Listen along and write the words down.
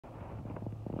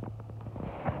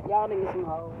Y'all need some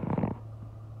hoes.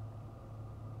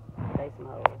 Take some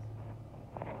hoes.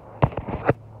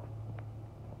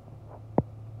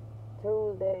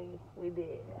 Tuesday, we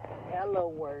did hella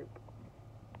work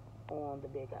on the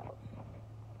big house.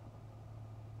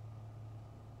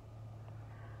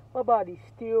 My body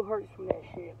still hurts from that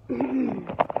shit.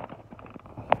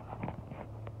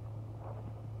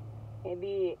 And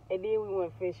then we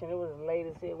went fishing. It was late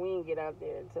as shit. We didn't get out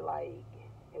there until it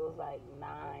was like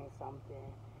 9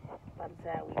 something. By the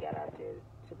time we got out there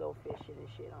to go fishing and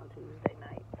shit on Tuesday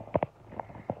night.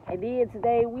 And then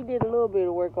today we did a little bit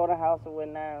of work on the house and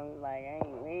whatnot. Like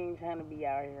we ain't trying to be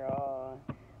out here all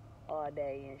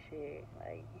day and shit.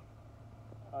 Like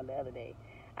on the other day.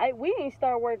 We didn't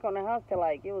start work on the house till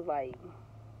it was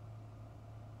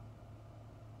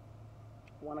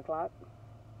 1 o'clock.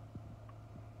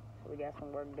 So we got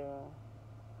some work done.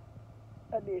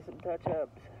 I did some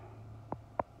touch-ups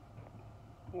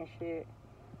and shit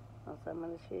on some of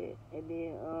the shit. And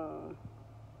then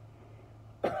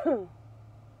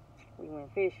we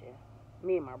went fishing.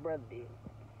 Me and my brother did.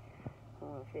 We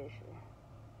went fishing.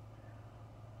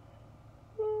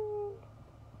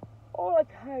 All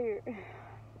tired.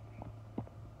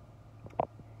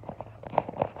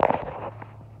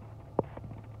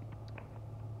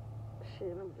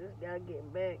 Shit, I'm just gotta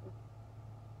get back.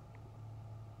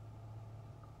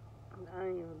 I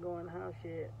ain't even going to the house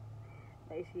yet.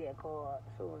 Macy had called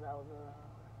as soon as I was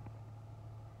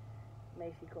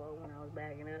Macy called when I was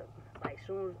backing up. Like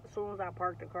soon as I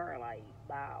parked the car,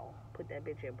 bow, put that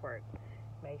bitch in park.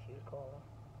 Macy was calling.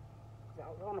 I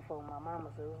was on the phone with my mama,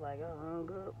 so it was like, oh,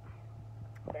 hung up.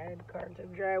 Back the car to the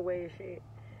driveway and shit.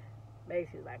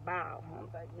 Macy was like, bow. I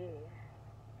was like, yeah.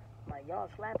 I'm like, y'all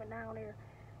slapping down there?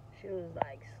 She was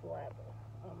like, slapping.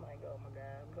 I'm like, oh my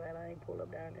god, I'm glad I ain't pulled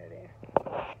up down there.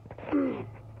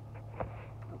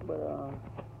 But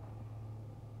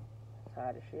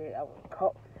tired of shit. I was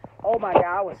cold. Oh my god,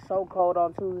 I was so cold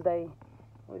on Tuesday.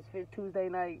 It was Tuesday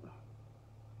night.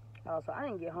 So I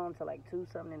didn't get home till 2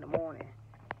 something in the morning.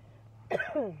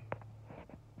 So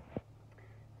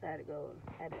I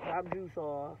had to drop Juice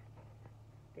off.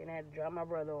 Then I had to drop my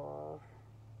brother off.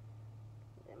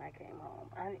 Then I came home.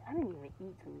 I didn't even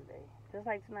eat Tuesday. Just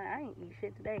like tonight, I ain't eat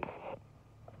shit today.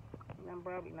 I'm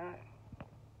probably not.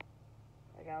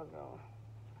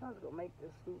 I was gonna make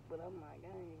this soup, but I'm like, I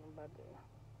ain't even about to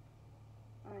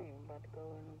go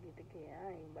in and get the can. I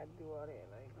ain't about to do all that. I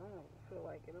don't feel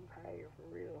like it. I'm tired for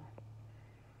real.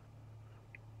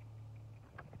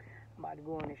 I'm about to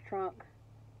go in this trunk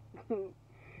and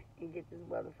get this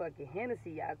motherfucking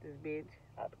Hennessy out this bitch,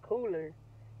 out the cooler.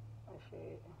 Oh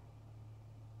shit.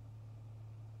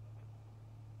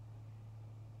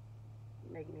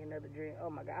 Make me another drink. Oh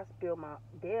my god, I spilled my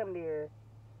damn near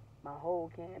my whole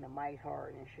can of Mike's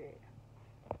Hard and shit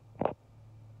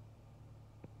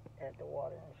at the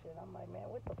water and shit. I'm like, man,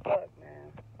 what the fuck,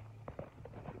 man?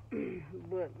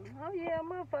 But oh yeah,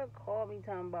 motherfucker called me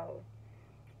talking about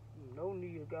no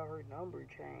nigga got her number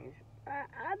changed.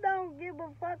 I don't give a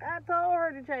fuck. I told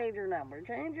her to change her number.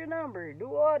 Change your number.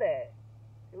 Do all that.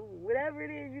 Do whatever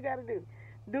it is you gotta do.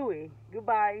 Do it.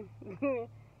 Goodbye.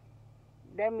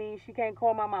 That means she can't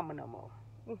call my mama no more.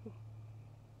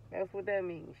 That's what that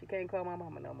means. She can't call my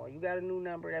mama no more. You got a new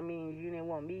number. That means you didn't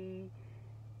want me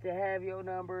to have your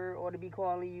number or to be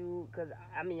calling you. Because,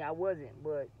 I wasn't.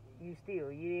 But you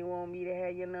didn't want me to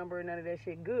have your number and none of that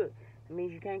shit. Good. It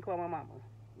means you can't call my mama.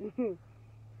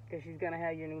 Because she's going to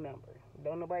have your new number.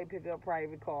 Don't nobody pick up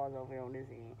private calls over here on this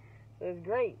end. So it's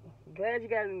great. Glad you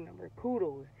got a new number.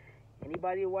 Kudos.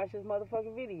 Anybody who watch this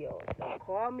motherfucking video, don't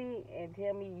call me and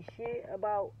tell me shit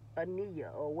about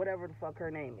Ania or whatever the fuck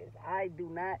her name is. I do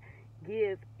not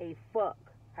give a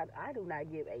fuck. I do not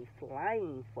give a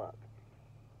flying fuck.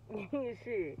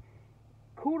 Shit.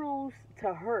 Kudos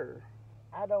to her.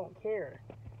 I don't care.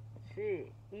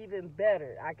 Shit. Even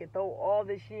better. I can throw all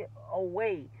this shit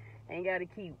away. Ain't gotta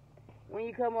keep. When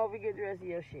you come over, get the rest of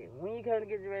your shit. When you come to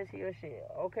get the rest of your shit.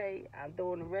 Okay? I'm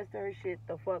throwing the rest of her shit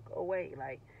the fuck away.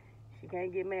 She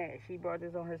can't get mad. She brought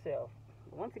this on herself.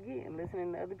 Once again,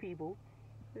 listening to other people.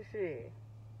 This shit.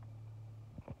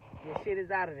 Your shit is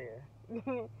out of there.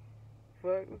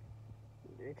 Fuck.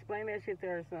 Explain that shit to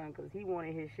her son, because he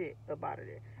wanted his shit up out of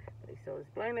there. So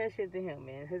explain that shit to him,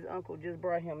 man. His uncle just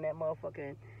brought him that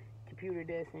motherfucking computer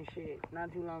desk and shit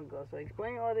not too long ago. So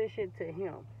explain all this shit to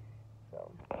him.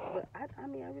 So, but I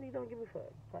really don't give a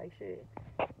fuck. Shit.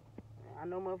 I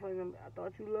know motherfuckers, I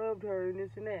thought you loved her and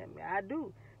this and that. I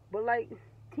do. But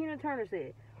Tina Turner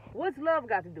said, what's love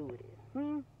got to do with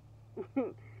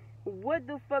it? What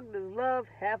the fuck does love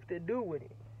have to do with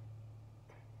it?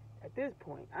 At this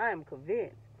point, I am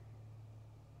convinced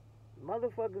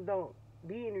Motherfuckers don't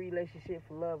be in a relationship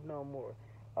for love no more.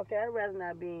 Okay, I'd rather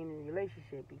not be in a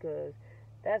relationship because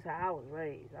that's how I was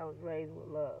raised. I was raised with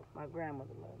love. My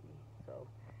grandmother loved me. So,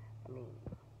 I mean,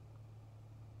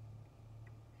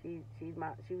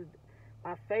 she was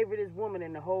my favoriteest woman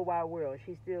in the whole wide world.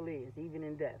 She still is, even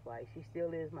in death. Like, she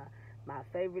still is my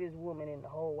favoriteest woman in the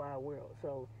whole wide world.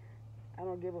 So, I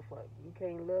don't give a fuck. You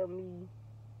can't love me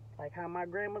like how my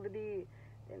grandmother did,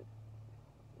 then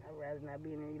I'd rather not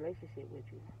be in a relationship with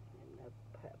you. And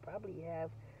that's probably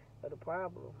half of the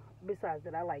problem. Besides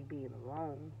that, I like being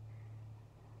alone.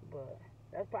 But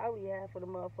that's probably half of the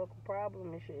motherfucking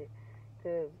problem and shit.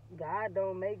 Because God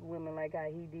don't make women like how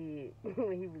he did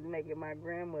when he was making my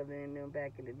grandmother and them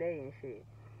back in the day and shit.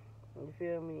 You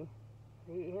feel me?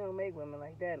 He don't make women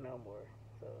like that no more.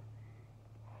 So,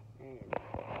 and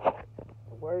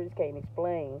words can't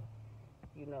explain,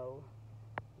 you know,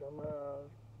 them,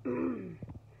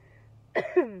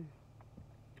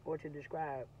 or to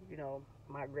describe, you know,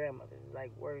 my grandmother.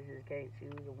 Like, words just can't. She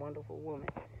was a wonderful woman.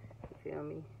 You feel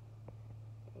me?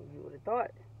 And you would have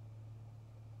thought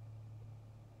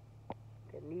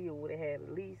that Nia would have had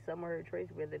at least some of her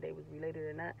traits, whether they was related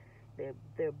or not.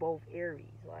 They're both Aries.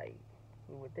 Like,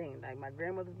 you would think. Like, my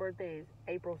grandmother's birthday is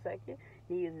April 2nd.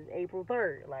 Nia's is April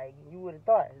 3rd. Like, you would have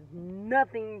thought.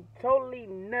 Nothing, totally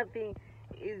nothing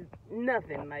is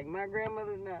nothing. Like, my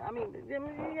grandmother, no. I mean,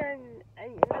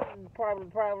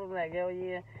 problem, like, oh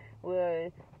yeah,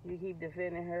 well, you keep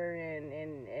defending her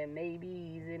and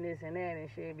maybes and this and that and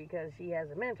shit because she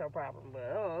has a mental problem. But,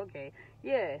 oh, okay.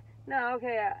 Yeah. No,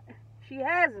 okay. She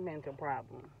has a mental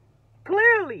problem.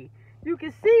 Clearly. You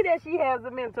can see that she has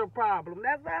a mental problem.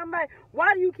 That's why I'm like,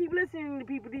 why do you keep listening to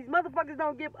people? These motherfuckers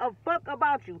don't give a fuck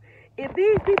about you. If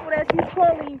these people that she's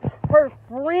calling her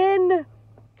friend,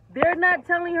 they're not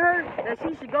telling her that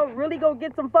she should really go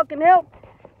get some fucking help,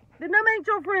 then them ain't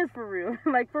your friends for real.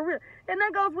 Like, for real. And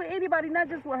that goes with anybody, not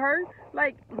just with her.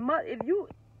 Like, if you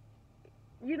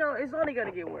know, it's only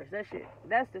gonna get worse. That shit.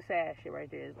 That's the sad shit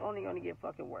right there. It's only gonna get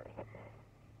fucking worse.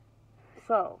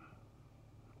 So,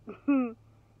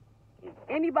 if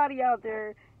anybody out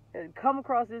there that come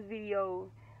across this video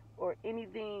or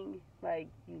anything, like,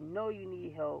 you know you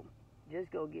need help, just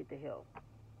go get the help.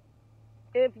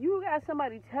 If you got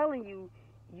somebody telling you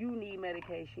you need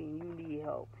medication, you need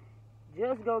help,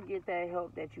 just go get that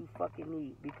help that you fucking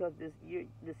need, because the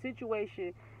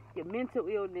situation, your mental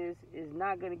illness is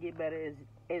not going to get better.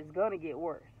 It's going to get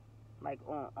worse. Like,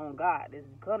 on God, it's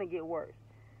going to get worse.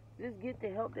 Just get the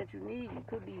help that you need. You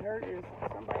could be hurting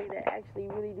somebody that actually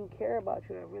really do care about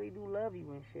you and really do love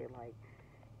you and shit. Like,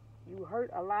 you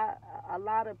hurt a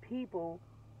lot of people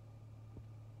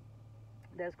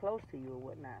that's close to you or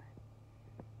whatnot.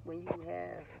 When you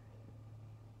have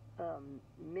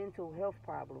mental health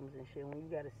problems and shit, when you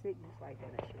got a sickness like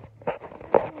that and shit.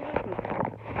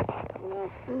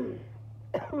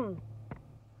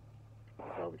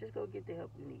 So just go get the help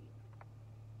you need.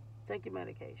 Take your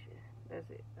medication. That's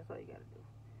it. That's all you gotta do.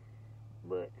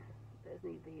 But that's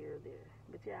neither here or there.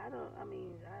 But yeah, I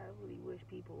really wish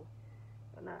people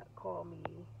would not call me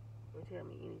or tell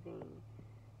me anything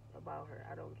about her.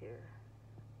 I don't care.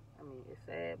 I mean, it's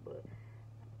sad, but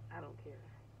I don't care.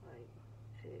 Like,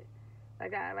 shit.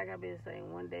 Like I've been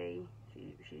saying, one day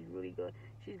she's really good.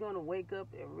 She's gonna wake up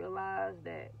and realize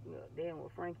that, you know, damn,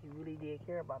 well, Frankie really did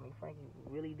care about me. Frankie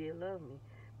really did love me.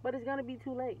 But it's gonna be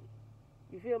too late.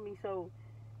 You feel me? So,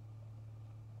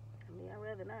 I mean, I'd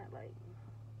rather not. Like,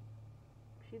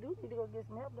 she do need to go get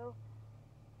some help though,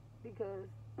 because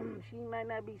she might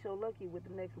not be so lucky with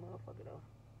the next motherfucker though.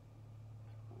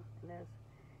 And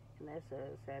that's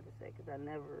sad to say, because I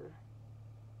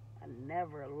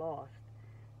never lost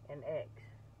an ex.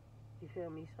 You feel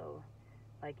me? So,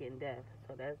 like, in death.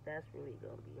 So that's really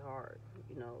gonna be hard,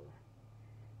 you know.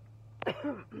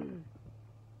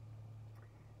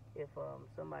 If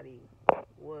somebody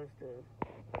was to,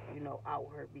 you know, out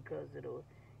her because of the,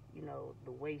 you know,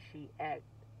 the way she act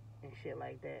and shit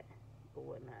like that or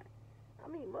whatnot. I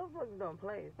mean, motherfuckers don't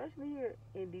play, especially here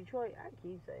in Detroit. I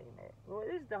keep saying that. Well,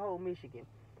 this is the whole Michigan.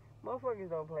 Motherfuckers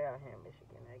don't play out here in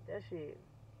Michigan. Like, that shit.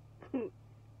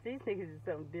 These niggas is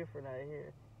something different out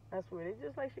here. I swear, they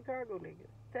just like Chicago niggas.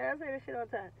 I say that shit all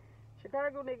the time.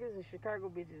 Chicago niggas and Chicago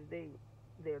bitches,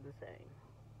 they're the same.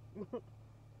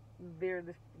 They're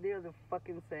the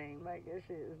fucking same. Like, that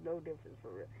shit is no difference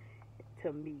for real.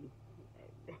 To me.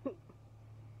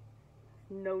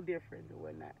 No difference or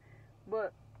whatnot.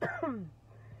 But,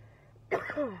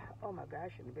 oh my God, I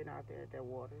shouldn't have been out there at that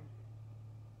water.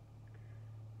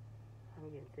 I'm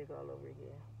getting sick all over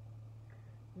again.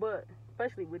 But,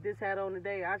 especially with this hat on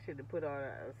today, I should have put on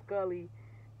a Scully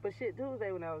But shit,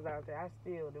 Tuesday when I was out there,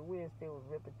 the wind still was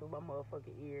ripping through my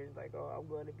motherfucking ears. Like, oh, I'm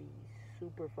going to be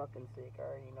super fucking sick. I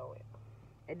already know it.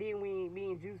 And then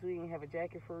me and Juice, we didn't have a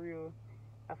jacket for real.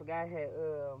 I forgot I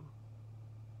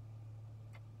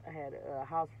had a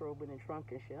house robe in the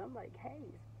trunk and shit. I'm like, hey,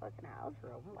 it's a fucking house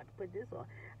robe. I'm about to put this on.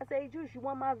 I said, hey, Juice, you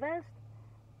want my vest?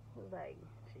 He was like,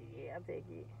 shit, yeah, I'll take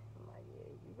it. I'm like, yeah,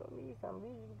 you gonna need something.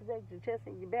 You can protect your chest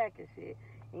and your back and shit.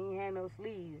 He ain't had no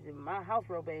sleeves. And my house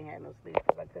robe ain't had no sleeves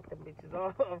because I cut them bitches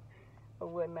off or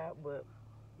whatnot. But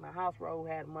my house robe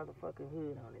had a motherfucking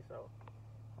hood on it. So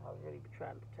I was really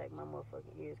trying to protect my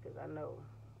motherfucking ears because I know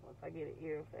once I get an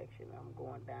ear infection, I'm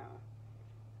going down.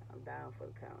 I'm down for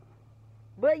the count.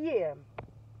 But yeah,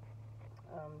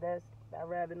 I'd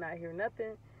rather not hear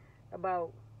nothing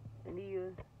about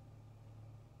Ania.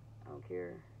 I don't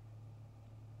care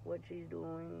what she's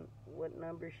doing, what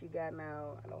number she got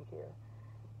now. I don't care.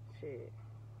 Shit.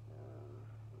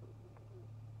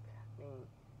 I mean,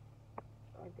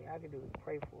 the only thing I can do is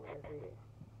pray for her.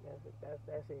 That's it.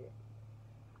 That's it.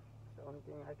 The only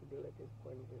thing I can do at this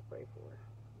point is just pray for her.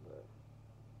 But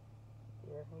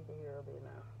yeah, that's neither here or there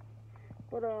now.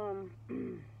 But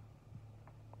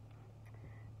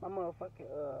my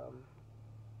motherfucking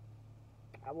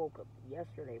I woke up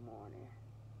yesterday morning.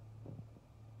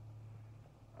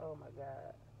 Oh my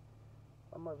god.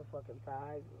 My motherfucking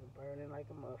thighs was burning like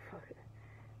a motherfucker.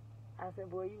 I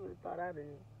said, boy, you would have thought I'd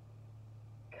been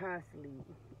constantly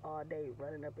all day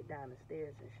running up and down the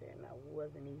stairs and shit, and I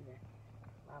wasn't even.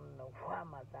 I don't know why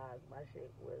my shit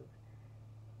was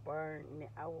burning.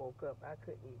 I woke up, I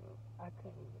couldn't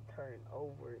even turn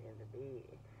over in the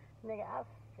bed. Nigga, I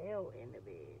fell in the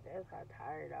bed. That's how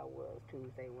tired I was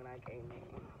Tuesday when I came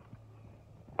in.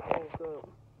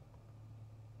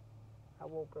 I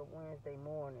woke up Wednesday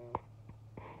morning,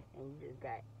 and you just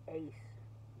got Ace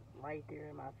right there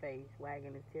in my face,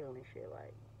 wagging his tail and shit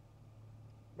like,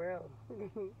 bro,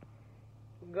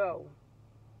 go.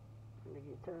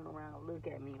 Nigga, turn around, look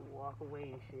at me, and walk away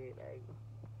and shit. Like,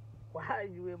 why are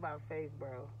you in my face,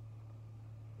 bro?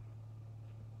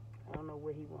 I don't know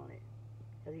what he wanted.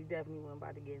 Because he definitely wasn't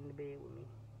about to get in the bed with me.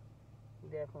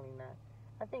 Definitely not.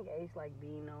 I think Ace like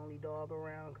being the only dog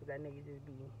around because that nigga just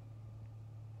be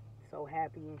so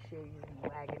happy and shit. He just be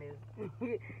wagging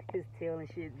his tail and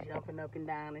shit, jumping up and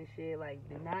down and shit. Like,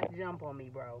 do not jump on me,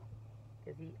 bro.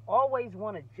 Because he always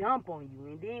want to jump on you.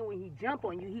 And then when he jump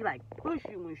on you, he like push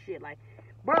you and shit. Like,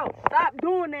 bro, stop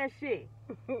doing that shit.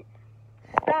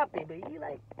 Stop it. But he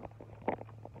like,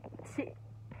 shit.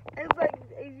 It's like,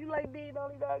 you like being the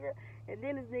only dog girl. And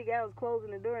then this nigga, I was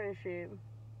closing the door and shit.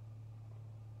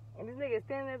 And this nigga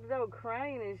standing at the door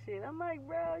crying and shit. I'm like,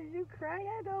 bro, you crying?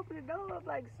 I had to open the door. I'm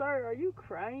like, sir, are you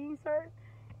crying, sir?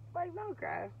 Like, don't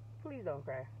cry. Please don't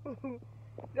cry.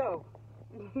 Go.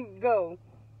 Go.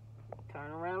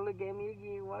 Turn around, look at me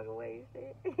again, walk away and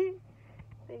shit.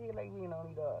 Think you like being the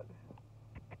only dog.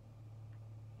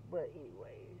 But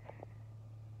anyways,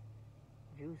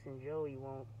 Juice and Joey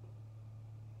won't.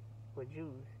 But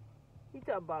Juice, he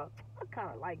talk about, I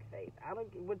kind of like Faith.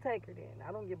 We'll take her then.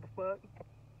 I don't give a fuck.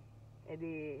 And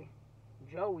then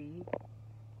Joey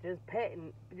just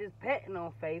petting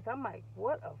on Faith. I'm like,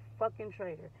 what a fucking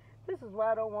traitor. This is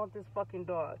why I don't want this fucking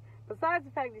dog. Besides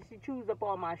the fact that she chews up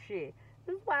all my shit,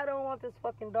 this is why I don't want this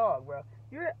fucking dog, bro.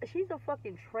 She's a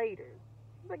fucking traitor.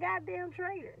 She's a goddamn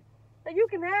traitor. Like, you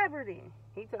can have her then.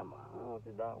 He talking about, I don't want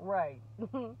the dog. Right.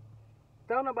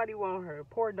 Don't nobody want her.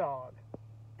 Poor dog.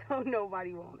 Don't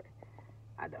nobody want her.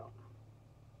 I don't.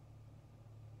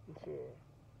 Shit.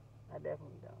 I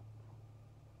definitely don't.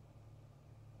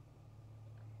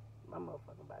 My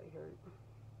motherfucking body hurt.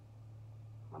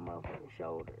 My motherfucking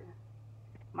shoulder.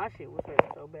 My shit was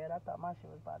hurting so bad. I thought my shit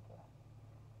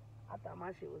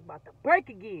was about to break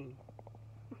again.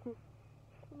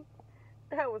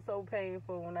 That was so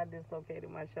painful when I dislocated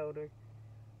my shoulder.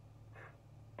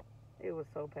 It was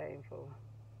so painful.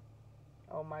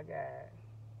 Oh my God.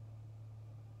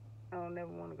 I don't never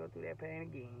want to go through that pain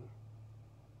again.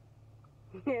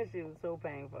 That shit was so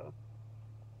painful.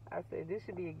 I said, this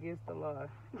should be against the law.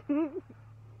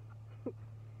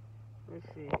 This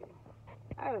shit.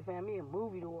 I gotta find me a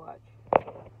movie to watch.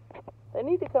 They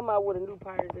need to come out with a new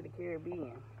Pirates of the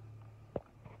Caribbean.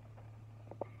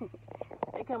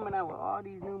 They coming out with all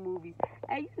these new movies.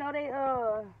 Hey, you know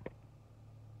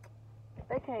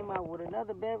they came out with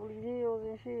another Beverly Hills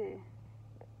and shit.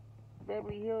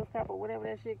 Beverly Hills Cop or whatever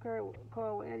that shit called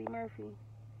with Eddie Murphy.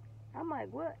 I'm like,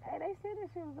 what? Hey, they said that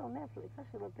shit was on Netflix. I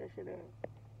should look that shit up.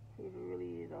 See if it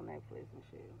really is on Netflix and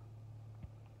shit.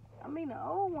 I mean, the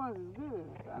old ones is good.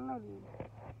 So I know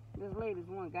this latest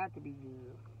one got to be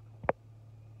good.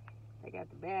 They got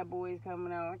the Bad Boys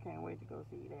coming out. I can't wait to go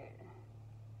see that.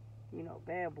 You know,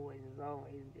 Bad Boys is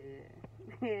always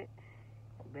good.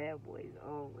 Bad Boys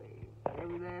always.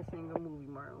 Every last single movie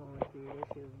Martin Lawrence did, that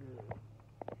shit's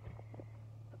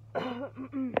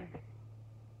good.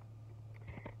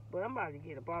 But I'm about to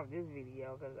get up off this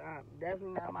video because I'm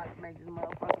definitely not about to make this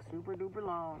motherfucker super duper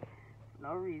long. For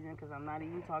no reason, because I'm not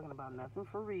even talking about nothing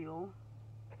for real.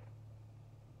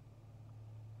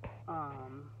 Not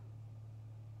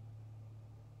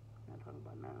talking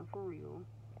about nothing for real.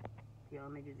 Y'all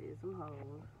niggas is some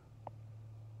hoes.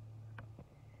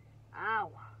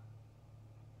 Ow!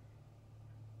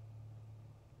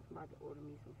 I'm about to order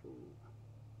me some food.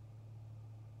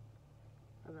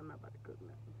 Because I'm not about to cook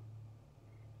nothing.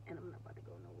 And I'm not about to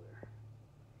go nowhere.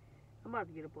 I'm about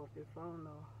to get up off this phone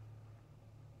though.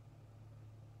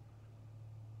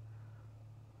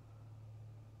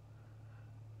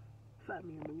 Find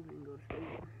me a movie and go to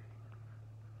sleep.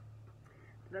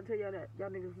 Did I tell y'all that y'all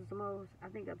niggas was some hoes? I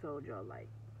think I told y'all like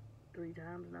 3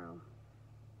 times now.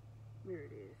 Here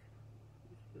it is.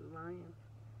 It's the Lions.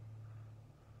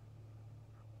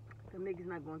 Them niggas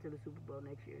not going to the Super Bowl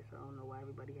next year, so I don't know why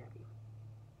everybody happy.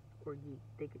 Or geek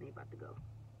thinking they about to go.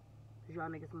 Cause y'all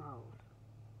niggas some hoes.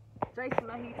 Jason,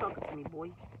 now you talking to me,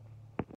 boy.